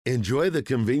Enjoy the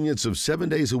convenience of 7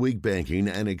 days a week banking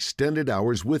and extended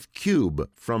hours with Cube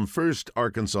from First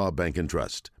Arkansas Bank and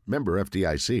Trust. Member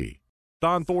FDIC.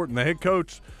 Don Thornton, the head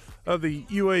coach of the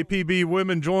UAPB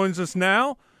women, joins us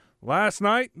now. Last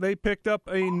night, they picked up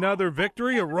another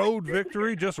victory, a road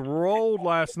victory, just rolled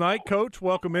last night. Coach,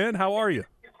 welcome in. How are you?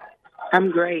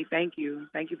 I'm great. Thank you.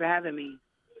 Thank you for having me.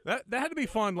 That had to be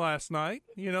fun last night.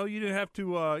 You didn't have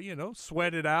to,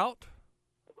 sweat it out.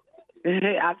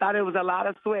 I thought it was a lot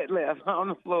of sweat left on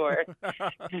the floor.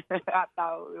 I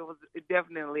thought it was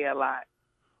definitely a lot.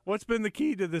 What's been the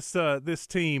key to this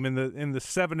team in the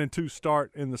 7-2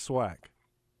 start in the SWAC?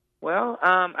 Well,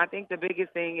 I think the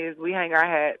biggest thing is we hang our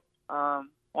hat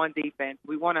on defense.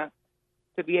 We want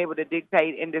to be able to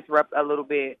dictate and disrupt a little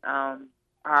bit our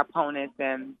opponents.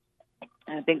 And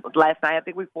I think last night,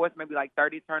 we forced maybe like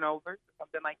 30 turnovers or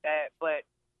something like that. But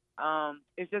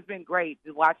it's just been great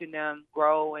just watching them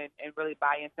grow and really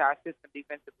buy into our system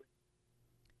defensively.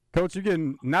 Coach,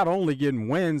 you're not only getting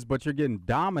wins, but you're getting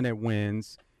dominant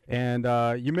wins. And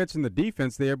you mentioned the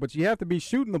defense there, but you have to be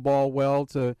shooting the ball well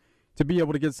to be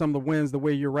able to get some of the wins the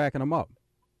way you're racking them up.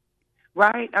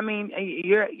 Right. I mean,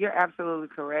 you're absolutely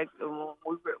correct.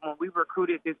 When we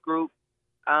recruited this group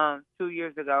 2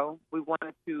 years ago, we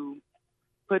wanted to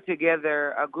put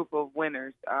together a group of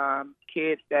winners,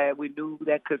 kids that we knew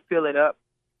that could fill it up,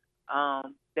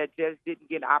 that just didn't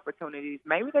get opportunities.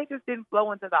 Maybe they just didn't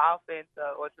flow into the offense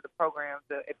or to the programs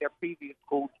at their previous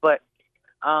schools. But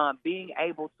being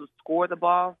able to score the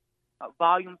ball,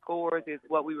 volume scores is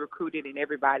what we recruited in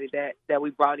everybody that we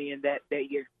brought in that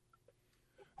year.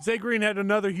 Zay Green had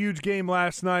another huge game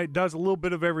last night, does a little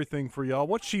bit of everything for y'all.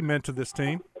 What's she meant to this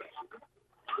team?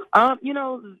 Zay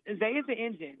is an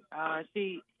engine.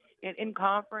 She in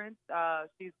conference,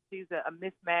 she's a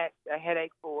mismatch, a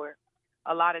headache for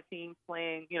a lot of teams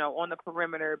playing, on the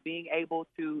perimeter, being able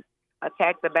to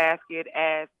attack the basket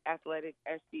as athletic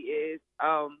as she is.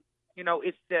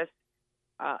 It's just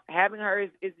having her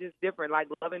is just different. Like,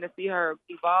 loving to see her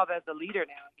evolve as a leader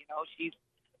now. She's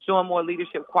showing more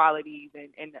leadership qualities,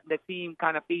 and the team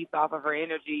kind of feeds off of her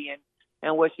energy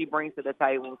and what she brings to the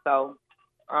table. So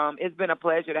it's been a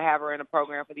pleasure to have her in the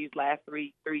program for these last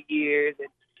three years,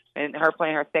 and her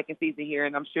playing her second season here,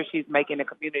 and I'm sure she's making the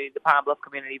Pine Bluff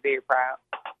community, very proud.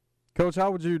 Coach,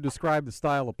 how would you describe the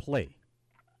style of play?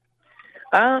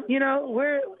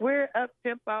 We're up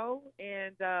tempo,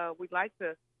 and we like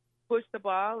to push the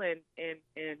ball and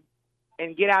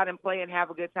get out and play and have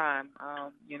a good time.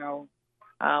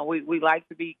 We like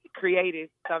to be creative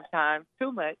sometimes,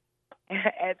 too much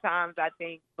at times, I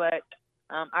think, but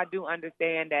I do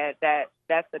understand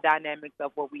that's the dynamics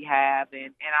of what we have,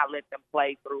 and I let them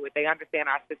play through it. They understand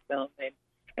our system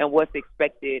and what's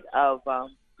expected of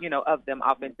them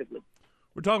offensively.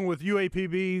 We're talking with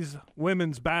UAPB's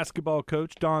women's basketball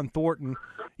coach, Don Thornton.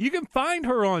 You can find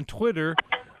her on Twitter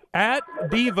at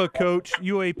Diva Coach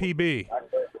UAPB.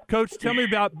 Coach, tell me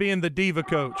about being the Diva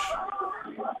Coach.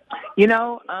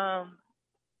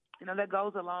 That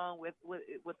goes along with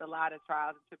a lot of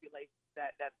trials and tribulations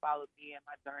that followed me in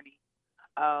my journey.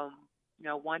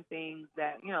 One thing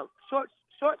that, short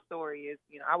story is,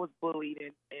 I was bullied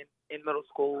in middle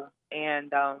school,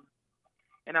 and I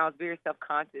was very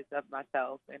self-conscious of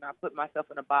myself, and I put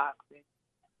myself in a box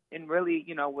and really,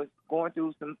 was going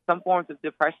through some forms of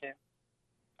depression.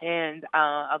 And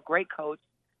a great coach,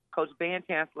 Coach Van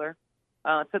Chancellor,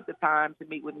 took the time to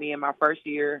meet with me in my first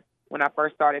year when I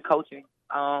first started coaching.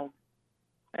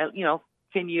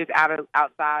 10 years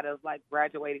outside of like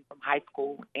graduating from high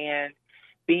school, and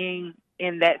being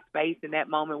in that space in that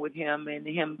moment with him, and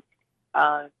him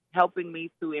helping me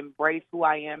to embrace who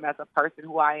I am as a person,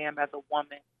 who I am as a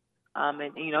woman.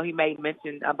 He made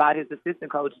mention about his assistant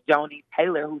coach, Joni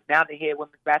Taylor, who's now the head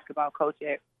women's basketball coach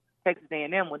at Texas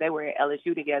A&M when they were at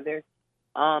LSU together.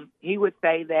 He would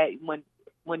say that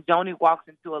when Joni walks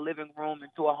into a living room,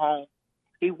 into a home,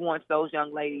 he wants those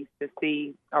young ladies to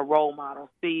see a role model,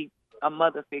 see a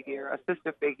mother figure, a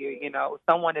sister figure,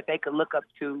 someone that they could look up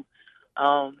to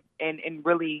and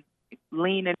really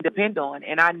lean and depend on.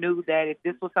 And I knew that if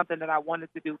this was something that I wanted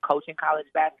to do, coaching college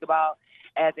basketball,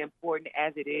 as important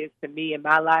as it is to me in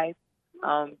my life,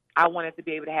 I wanted to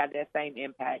be able to have that same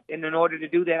impact. And in order to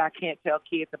do that, I can't tell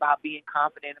kids about being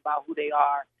confident about who they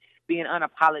are, being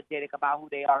unapologetic about who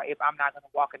they are, if I'm not going to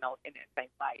walk in that same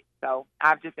light. So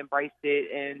I've just embraced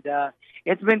it, and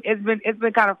it's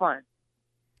been kind of fun.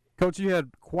 Coach, you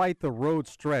had quite the road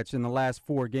stretch in the last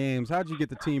 4 games. How did you get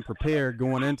the team prepared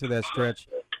going into that stretch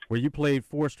where you played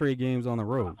 4 straight games on the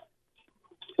road?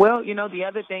 Well, the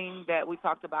other thing that we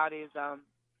talked about is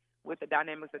with the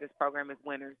dynamics of this program is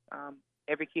winners.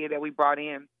 Every kid that we brought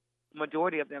in,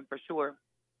 majority of them for sure,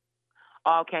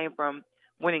 all came from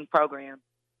winning programs.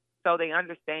 So they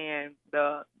understand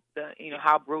the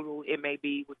how brutal it may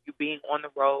be with you being on the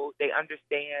road. They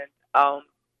understand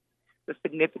the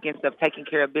significance of taking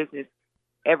care of business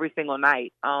every single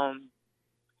night.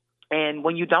 And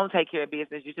when you don't take care of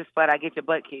business, you just flat out get your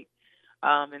butt kicked.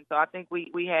 And so I think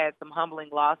we had some humbling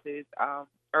losses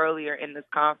earlier in this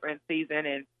conference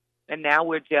season, and now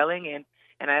we're gelling. And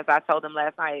as I told them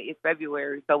last night, it's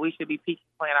February, so we should be peaking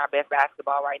playing our best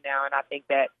basketball right now. And I think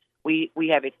that we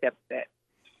have accepted that.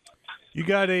 You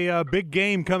got a big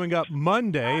game coming up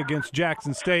Monday against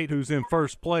Jackson State, who's in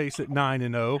first place at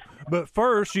 9-0. But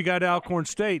first, you got Alcorn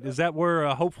State. Is that where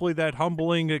hopefully that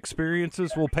humbling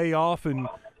experiences will pay off and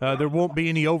there won't be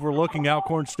any overlooking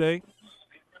Alcorn State?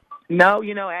 No,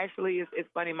 actually, it's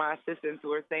funny. My assistants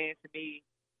were saying to me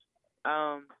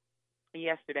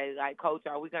yesterday, like, Coach,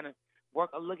 are we going to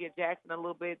look at Jackson a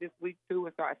little bit this week too?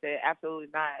 And so I said, absolutely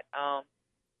not.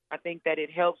 I think that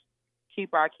it helps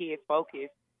keep our kids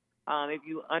focused. If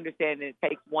you understand that it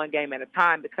takes one game at a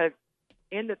time, because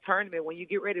in the tournament, when you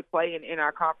get ready to play in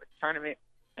our conference tournament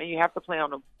and you have to play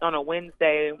on a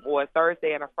Wednesday or a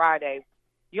Thursday and a Friday,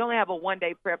 you only have a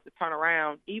one-day prep to turn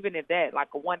around, even if that, like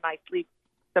a one-night sleep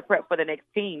to prep for the next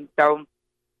team. So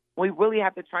we really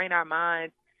have to train our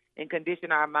minds and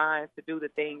condition our minds to do the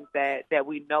things that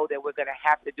we know that we're going to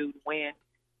have to do to win.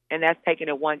 And that's taking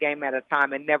it one game at a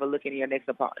time and never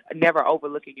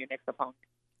overlooking your next opponent.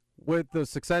 With the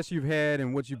success you've had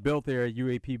and what you built there at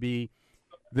UAPB,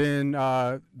 then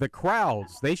the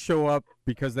crowds, they show up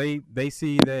because they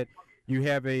see that you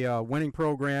have a winning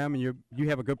program and you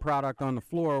have a good product on the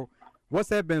floor. What's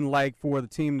that been like for the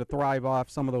team to thrive off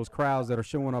some of those crowds that are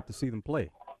showing up to see them play?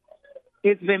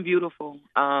 It's been beautiful.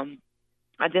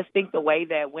 I just think the way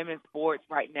that women's sports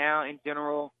right now in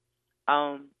general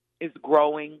is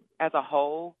growing as a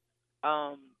whole.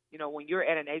 When you're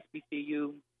at an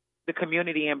HBCU, the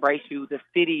community embrace you, the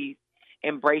cities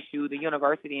embrace you, the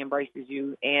university embraces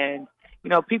you. And,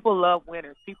 people love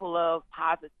winners. People love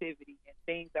positivity and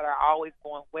things that are always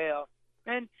going well.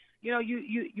 And,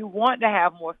 you want to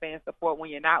have more fan support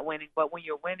when you're not winning, but when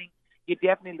you're winning, you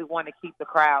definitely want to keep the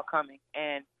crowd coming.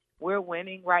 And we're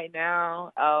winning right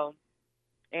now.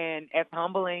 And as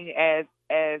humbling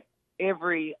as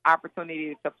every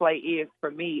opportunity to play is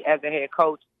for me as a head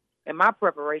coach, and my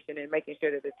preparation and making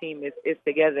sure that the team is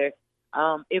together,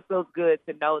 it feels good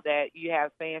to know that you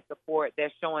have fan support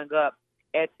that's showing up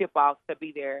at tip-off to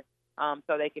be there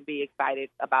so they can be excited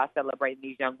about celebrating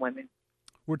these young women.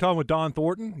 We're talking with Dawn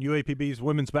Thornton, UAPB's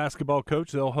women's basketball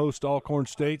coach. They'll host Alcorn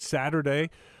State Saturday.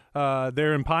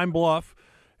 They're in Pine Bluff.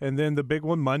 And then the big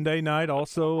one Monday night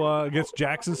also against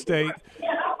Jackson State.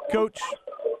 Coach,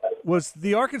 was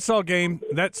the Arkansas game,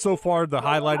 that's so far the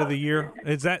highlight of the year?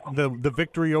 Is that the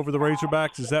victory over the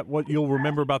Razorbacks? Is that what you'll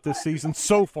remember about this season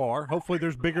so far? Hopefully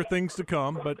there's bigger things to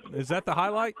come, but is that the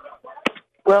highlight?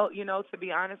 Well, to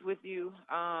be honest with you,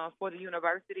 for the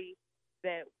university,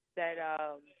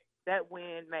 that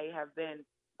win may have been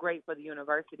great for the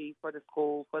university, for the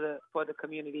school, for the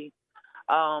community.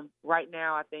 Right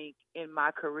now, I think in my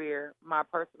career, my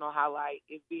personal highlight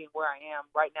is being where I am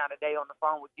right now today on the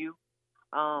phone with you.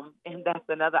 And that's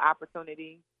another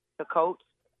opportunity to coach,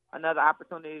 another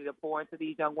opportunity to pour into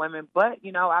these young women. But,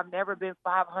 I've never been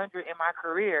 500 in my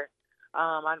career.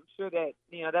 I'm sure that,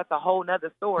 that's a whole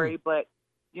nother story. But,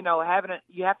 you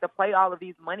have to play all of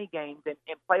these money games and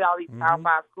play all these Power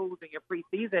 5 schools in your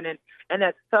preseason. And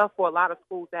that's tough for a lot of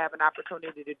schools to have an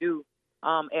opportunity to do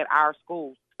at our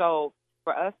schools. So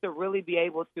for us to really be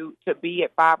able to be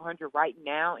at 500 right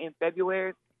now in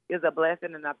February is a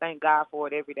blessing, and I thank God for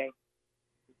it every day.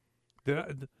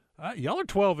 Y'all are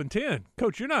 12-10,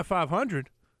 Coach. You're not 500.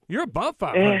 You're above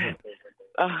 500.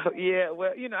 Yeah.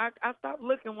 Well, I stopped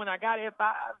looking when I got at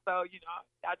 5, so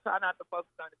I try not to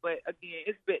focus on it. But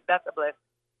again, that's a blessing.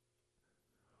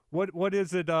 What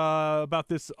is it about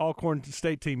this Alcorn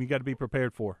State team you got to be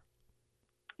prepared for?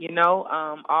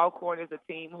 Alcorn is a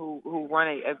team who run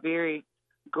a very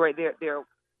great.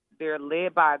 They're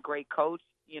led by a great coach.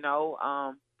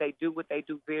 They do what they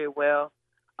do very well.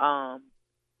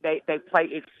 They play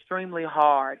extremely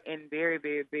hard and very,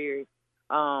 very, very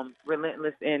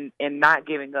relentless in not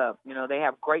giving up. They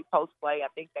have great post play. I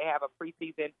think they have a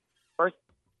preseason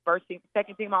first team,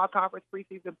 second team all conference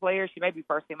preseason player. She may be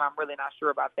first team. I'm really not sure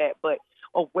about that, but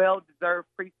a well-deserved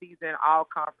preseason all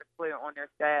conference player on their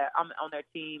staff, on their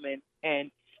team,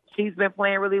 and she's been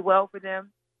playing really well for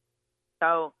them.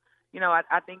 So,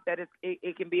 I think that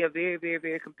it can be a very, very,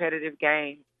 very competitive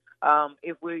game.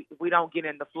 If we don't get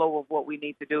in the flow of what we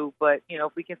need to do. But,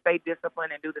 if we can stay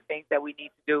disciplined and do the things that we need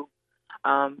to do,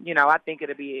 I think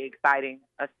it'll be exciting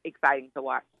to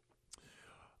watch.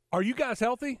 Are you guys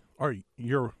healthy? Are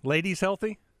your ladies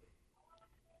healthy?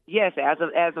 Yes, as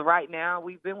of right now,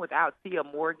 we've been without Tia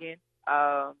Morgan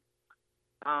of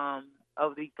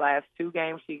these last 2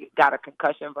 games. She got a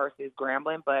concussion versus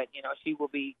Grambling, but she will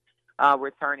be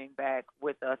returning back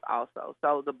with us also.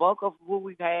 So the bulk of who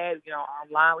we've had,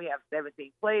 online we have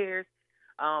 17 players,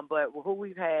 but who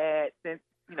we've had since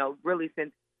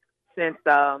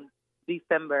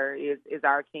December is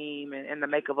our team and the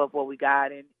makeup of what we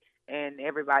got, and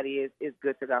everybody is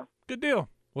good to go. Good deal.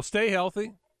 Well, stay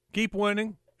healthy, keep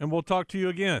winning, and we'll talk to you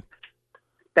again.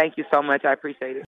 Thank you so much. I appreciate it.